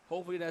ball.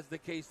 Hopefully that's the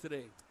case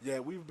today. Yeah,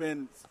 we've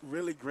been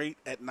really great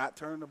at not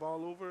turning the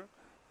ball over,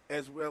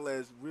 as well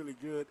as really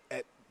good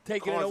at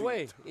taking it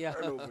away. Yeah.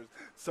 Turnovers.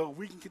 So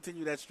we can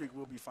continue that streak.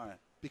 We'll be fine.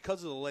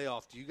 Because of the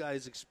layoff, do you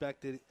guys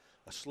expect a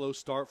slow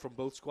start from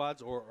both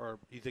squads, or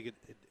you think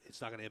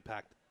it's not going to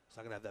impact? It's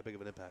not going to have that big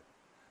of an impact.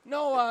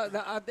 No,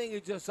 I think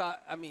it's just.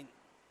 I mean,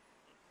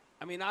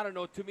 I don't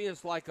know. To me,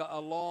 it's like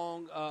a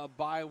long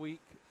bye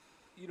week.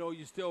 You know,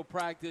 you still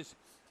practice.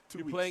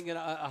 You're playing at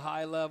a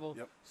high level.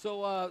 Yep.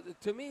 So,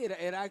 to me,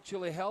 it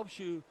actually helps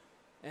you,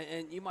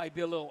 and you might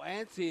be a little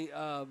antsy,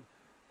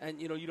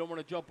 and, you know, you don't want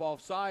to jump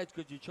off sides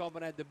because you're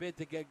chomping at the bit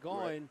to get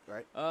going.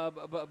 Right.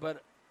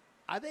 But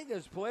I think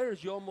as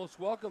players, you almost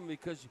welcome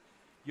because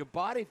your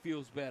body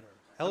feels better.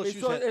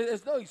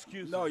 There's no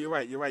excuse. No, you're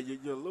right. You're a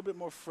little bit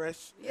more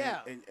fresh.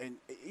 Yeah. And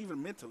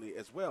even mentally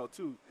as well,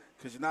 too,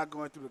 because you're not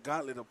going through the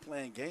gauntlet of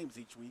playing games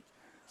each week.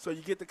 So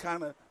you get to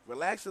kind of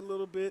relax a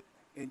little bit,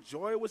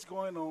 enjoy what's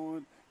going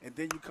on, and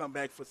then you come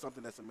back for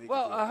something that's amazing.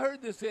 Well, I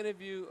heard this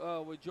interview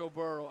with Joe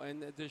Burrow,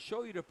 and to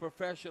show you the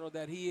professional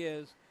that he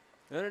is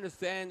and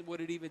understand what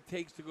it even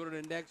takes to go to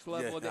the next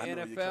level of the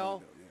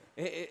NFL,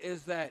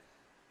 is that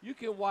you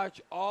can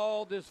watch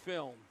all this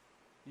film.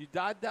 You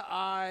dot the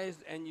I's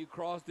and you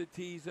cross the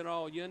T's and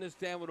all. You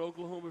understand what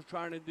Oklahoma's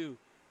trying to do.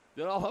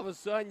 Then all of a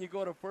sudden you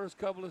go to the first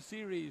couple of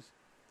series.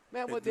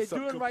 Man, what they're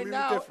doing right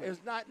now is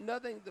not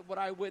nothing that what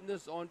I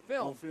witnessed on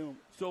film.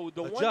 So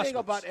the one thing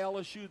about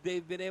LSU,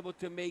 they've been able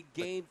to make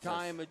game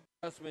time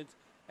adjustments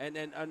and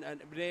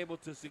been able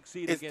to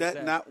succeed against that. Is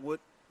that not what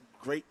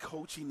great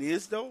coaching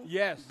is, though?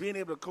 Yes. Being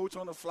able to coach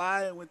on the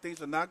fly and when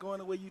things are not going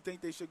the way you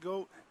think they should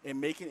go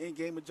and making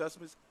in-game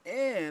adjustments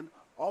and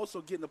also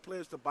getting the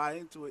players to buy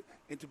into it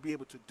and to be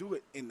able to do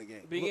it in the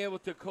game. Being able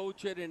to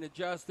coach it and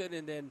adjust it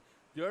and then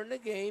during the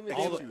game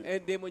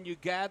and then when you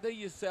gather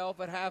yourself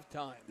at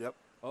halftime. Yep.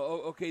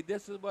 Okay,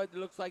 this is what it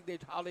looks like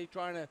how they're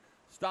trying to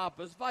stop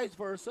us, vice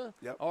versa,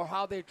 or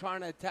how they're trying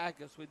to attack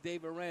us with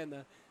Dave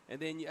Aranda. And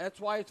then that's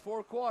why it's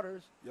 4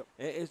 quarters. Yep.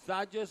 It's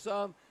not just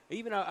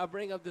even I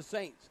bring up the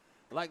Saints.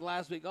 Like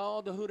last week,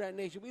 the Who Dat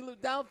Nation. We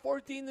look down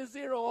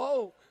 14-0.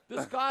 Oh,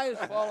 the sky is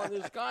falling.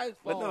 The sky is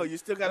falling. But no, you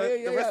still got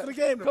the rest of the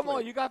game to Come play.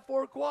 on, you got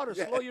 4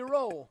 quarters. Slow your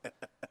roll.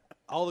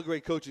 All the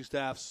great coaching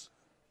staffs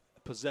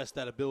possess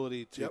that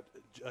ability to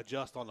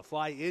adjust on the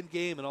fly in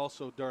game and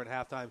also during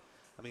halftime.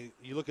 I mean,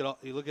 you look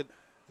at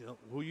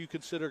who you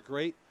consider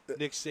great: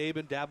 Nick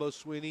Saban, Dabo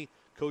Swinney,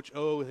 Coach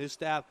O and his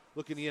staff.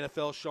 Look in the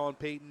NFL: Sean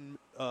Payton,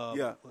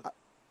 Bill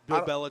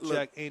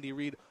Belichick, Andy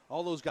Reid.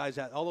 All those guys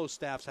all those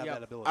staffs have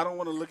that ability. I don't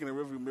want to look in the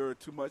rearview mirror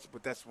too much,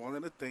 but that's one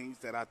of the things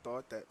that I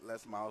thought that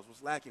Les Miles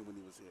was lacking when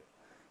he was here.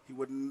 He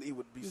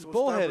would be so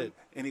stubborn,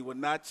 and he would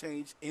not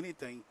change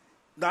anything,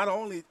 not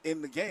only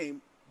in the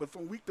game but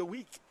from week to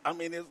week. I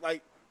mean, it's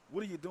like,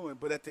 what are you doing?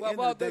 But at the end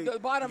of the day, you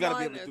got to be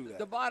able to do that.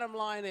 The bottom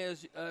line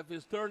is, if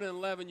it's 3rd and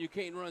 11, you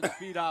can't run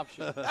speed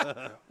option.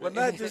 Well,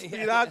 not just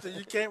speed option.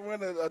 You can't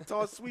run a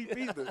toss sweep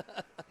either.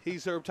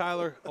 He's Herb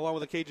Tyler, along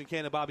with the Cajun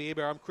Cannon, Bobby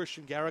Hebert. I'm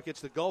Christian Garrick.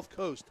 It's the Gulf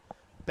Coast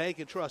Bank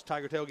and Trust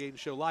Tiger Tailgating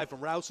Show live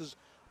from Rouse's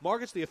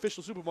Markets, the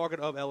official supermarket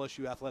of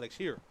LSU Athletics,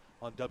 here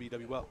on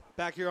WWL.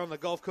 Back here on the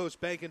Gulf Coast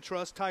Bank and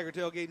Trust Tiger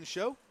Tailgating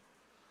Show,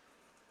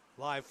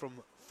 live from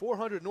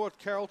 400 North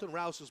Carrollton,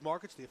 Rouse's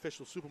Markets, the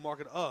official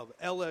supermarket of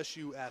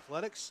LSU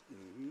Athletics.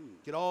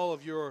 Get all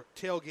of your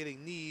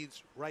tailgating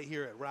needs right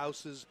here at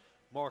Rouse's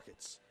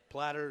Markets.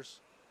 Platters,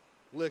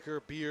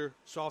 liquor, beer,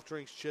 soft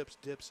drinks, chips,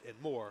 dips, and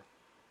more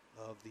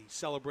of the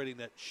celebrating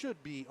that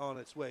should be on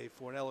its way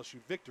for an LSU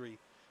victory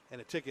and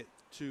a ticket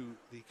to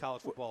the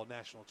College Football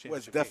National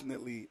Championship. Well, it's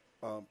definitely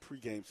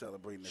pregame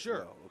celebrating as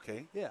well,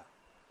 okay? Yeah.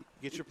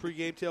 Get your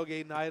pregame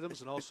tailgating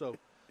items and also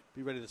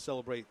be ready to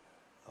celebrate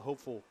a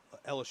hopeful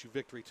LSU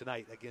victory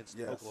tonight against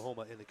Yes.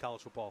 Oklahoma in the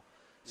college football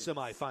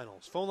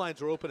semifinals. Phone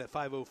lines are open at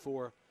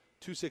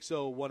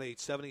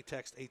 504-260-1870.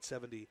 Text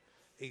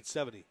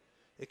 870-870.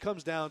 It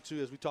comes down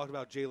to, as we talked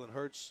about, Jalen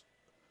Hurts.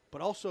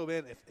 But also,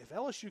 man, if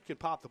LSU can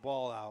pop the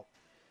ball out,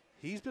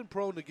 he's been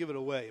prone to give it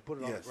away and put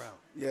it on the ground.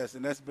 Yes,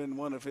 and that's been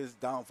one of his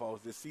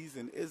downfalls this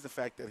season is the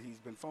fact that he's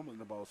been fumbling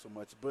the ball so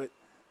much. But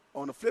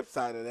on the flip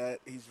side of that,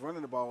 he's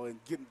running the ball and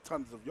getting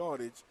tons of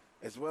yardage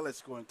as well as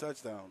scoring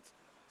touchdowns.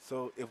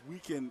 So if we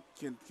can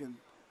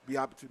be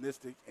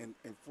opportunistic and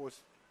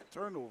force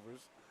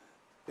turnovers,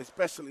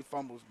 especially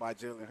fumbles by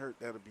Jalen Hurts,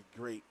 that'll be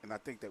great. And I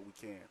think that we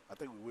can. I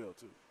think we will,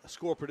 too. A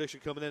score prediction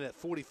coming in at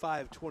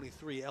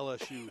 45-23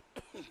 LSU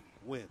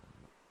win.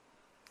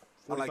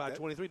 I like that.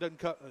 45-23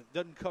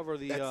 doesn't cover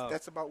the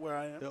That's about where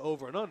I am. the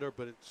over and under,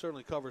 but it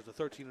certainly covers the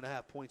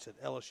 13.5 points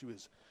that LSU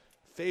is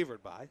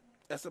favored by.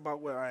 That's about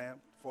where I am,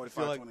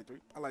 45-23.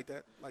 I like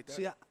that.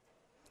 See,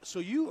 so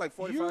you like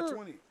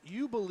 45-20.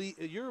 You believe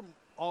you're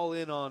all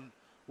in on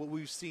what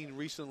we've seen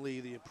recently,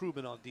 the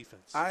improvement on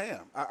defense. I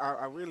am.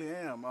 I really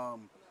am.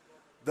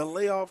 The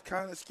layoff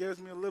kind of scares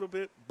me a little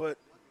bit, but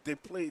they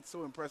played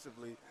so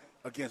impressively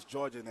against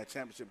Georgia in that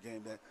championship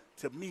game that,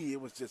 to me,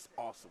 it was just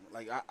awesome.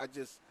 Like,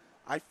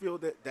 I feel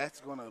that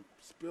that's going to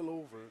spill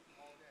over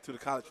to the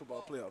college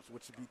football playoffs,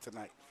 which would be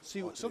tonight.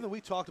 See, something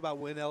we talked about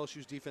when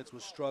LSU's defense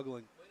was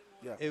struggling,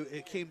 Yeah.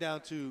 it came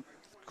down to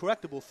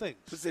correctable things.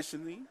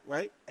 Positioning,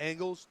 right?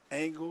 Angles,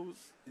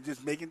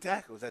 Just making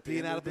tackles. At the being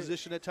end out of of the day.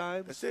 position at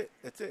times.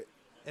 That's it.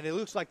 And it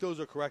looks like those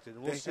are corrected,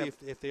 and we'll They see have-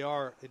 if they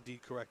are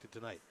indeed corrected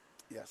tonight.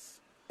 Yes.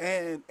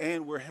 And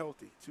we're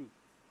healthy, too.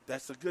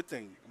 That's a good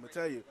thing. I'm going to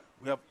tell you,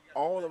 we have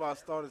all of our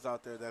starters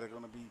out there that are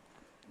going to be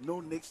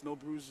no nicks, no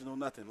bruises, no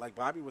nothing. Like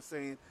Bobby was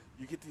saying,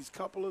 you get these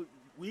couple of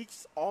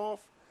weeks off,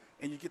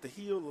 and you get to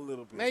heal a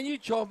little bit. Man, you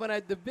chomping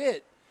at the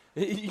bit.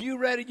 You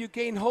ready? You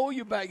can't hold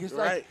you back. It's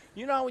Right. like,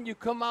 you know, when you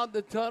come out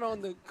the tunnel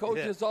and the coach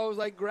Yeah. is always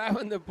like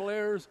grabbing the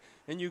players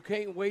and you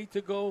can't wait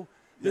to go.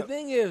 The Yep.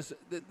 thing is,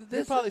 You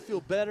this probably feel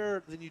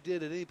better than you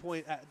did at any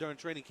point during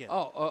training camp.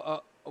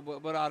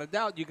 without a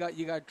doubt, you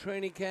got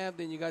training camp,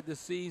 then you got the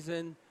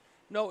season.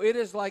 No, it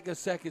is like a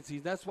second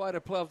season. That's why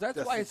the playoffs.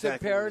 That's why it's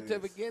exactly what it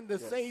imperative is. again. The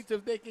Yes. Saints,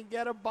 if they can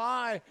get a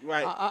bye,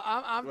 Right.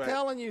 I'm Right.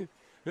 telling you,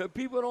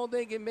 people don't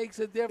think it makes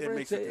a difference.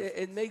 makes a difference.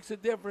 It makes a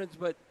difference.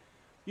 But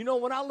you know,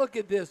 when I look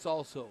at this,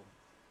 also,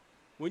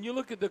 when you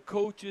look at the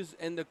coaches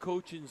and the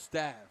coaching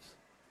staffs,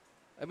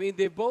 I mean,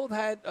 they both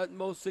had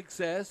utmost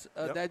success.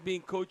 Yep. That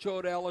being Coach O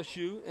at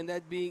LSU, and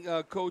that being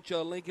Coach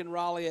Lincoln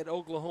Riley at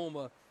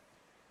Oklahoma.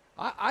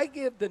 I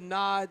give the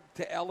nod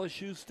to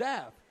LSU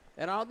staff.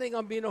 And I don't think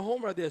I'm being a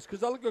homer at this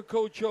because I look at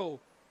Coach O,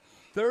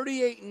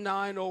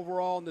 38-9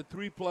 overall in the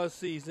 3+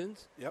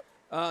 seasons. Yep.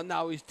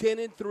 Now he's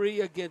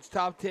 10-3 against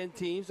top 10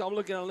 teams. I'm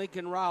looking at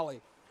Lincoln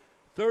Riley,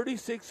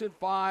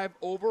 36-5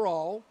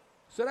 overall.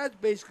 So that's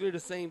basically the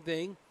same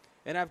thing.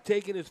 And I've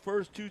taken his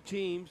first two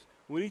teams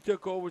when he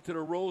took over to the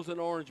Rose and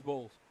Orange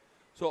Bowls.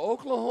 So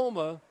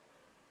Oklahoma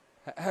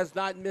has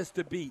not missed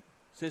a beat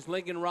since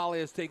Lincoln Riley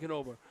has taken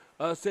over.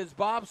 Since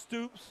Bob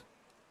Stoops.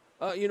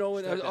 So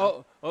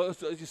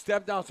you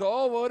step down.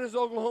 So, what is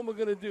Oklahoma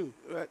going to do?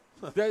 Right.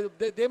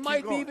 They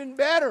might be going. even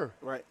better.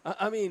 Right.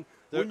 I mean,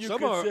 when you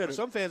consider.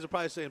 Some fans are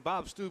probably saying,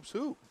 Bob Stoops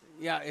who?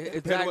 Yeah, Depending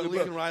exactly. what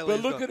Lincoln Riley But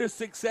has look done. at the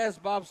success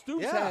Bob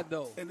Stoops Yeah. had,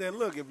 though. And then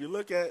look, if you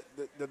look at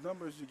the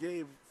numbers you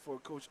gave for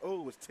Coach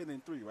O was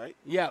 10-3, right?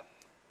 Yeah,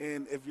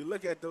 And if you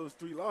look at those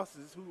 3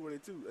 losses, who were they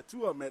to?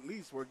 2 of them at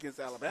least were against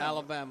Alabama.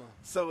 Alabama.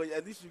 So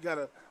at least you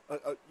got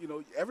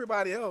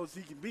everybody else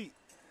he can beat.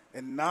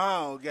 And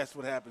now guess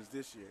what happens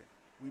this year?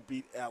 We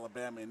beat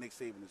Alabama and Nick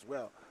Saban as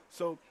well.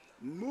 So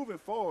moving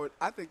forward,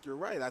 I think you're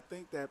right. I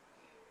think that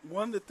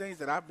one of the things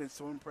that I've been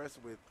so impressed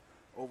with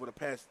over the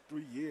past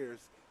 3 years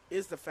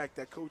is the fact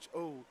that Coach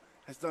O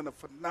has done a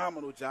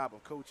phenomenal job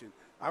of coaching.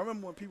 I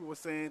remember when people were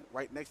saying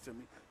right next to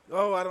me,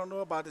 "Oh, I don't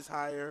know about this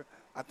hire.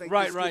 I think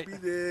this could be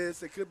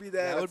this. It could be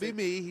that." That would be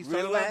me. He's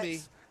talking relax, about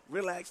me.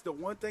 Relax. The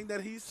one thing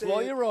that he said, Slow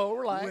your roll,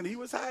 relax. when he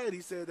was hired,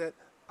 he said that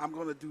I'm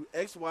going to do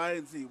X, Y,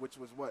 and Z, which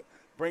was what?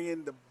 Bring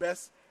in the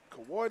best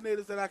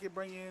coordinators that I can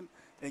bring in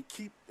and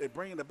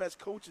bring in the best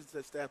coaches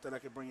that staff that I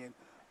can bring in,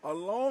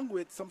 along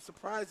with some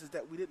surprises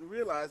that we didn't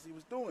realize he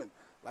was doing,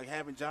 like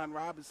having John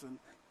Robinson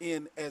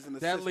in as an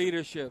assistant. That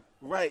leadership.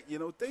 Right,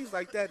 things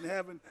like that, and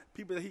having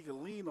people that he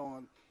can lean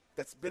on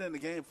that's been in the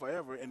game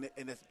forever and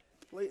that's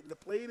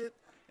played it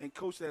and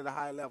coached it at a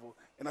high level.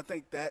 And I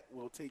think that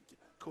will take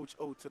Coach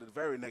O to the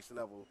very next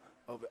level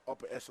of the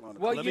upper echelon.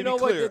 Well, Let you me know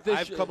be what? clear.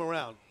 I've come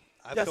around.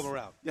 Yes. Come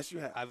around. Yes, you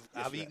have. I've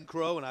Yes, you eaten have.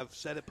 crow, and I've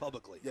said it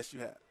publicly. Yes,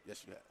 you have.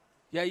 Yes, you have.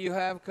 Yeah, you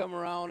have come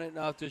around,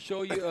 and to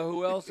show you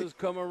who else has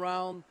come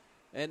around,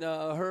 and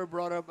Herb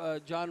brought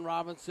up John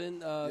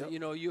Robinson,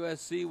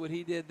 USC, what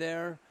he did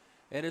there,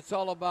 and it's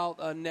all about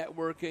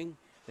networking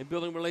and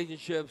building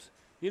relationships.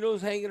 You know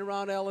who's hanging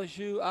around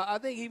LSU? I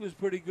think he was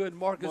pretty good,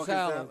 Marcus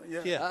Allen.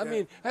 Yeah. I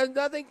mean, has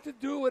nothing to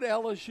do with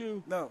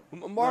LSU. No.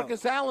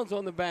 Marcus Allen's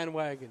on the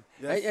bandwagon.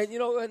 Yes. And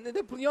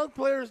the young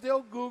players,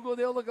 they'll Google,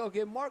 they'll look,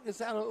 okay,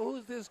 Marcus Allen,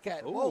 who's this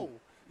cat? Whoa.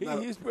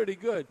 He's pretty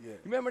good. Yeah.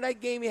 Remember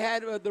that game he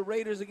had the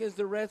Raiders against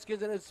the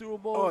Redskins in the Super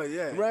Bowl? Oh,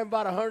 yeah. Ran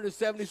about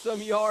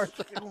 170-some yards.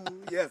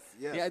 Yes.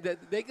 Yeah,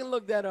 they can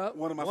look that up.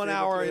 One of my 1 favorite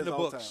hour players in the of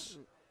all books.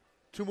 time.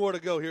 2 more to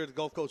go here at the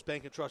Gulf Coast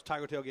Bank and Trust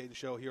Tiger Tailgating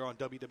Show here on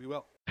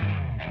WWL.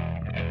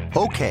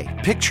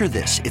 Okay, picture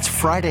this. It's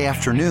Friday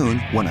afternoon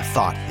when a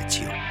thought hits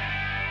you.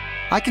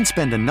 I can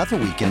spend another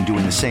weekend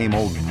doing the same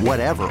old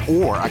whatever,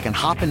 or I can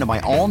hop into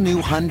my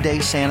all-new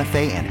Hyundai Santa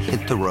Fe and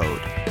hit the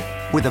road.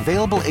 With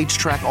available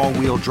H-Track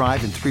all-wheel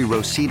drive and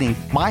 3-row seating,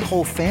 my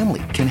whole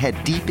family can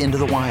head deep into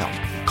the wild.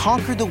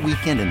 Conquer the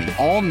weekend in the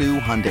all-new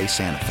Hyundai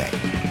Santa Fe.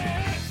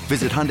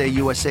 Visit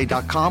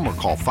HyundaiUSA.com or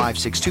call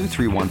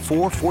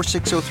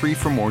 562-314-4603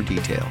 for more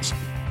details.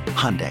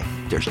 Hyundai,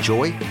 there's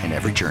joy in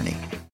every journey.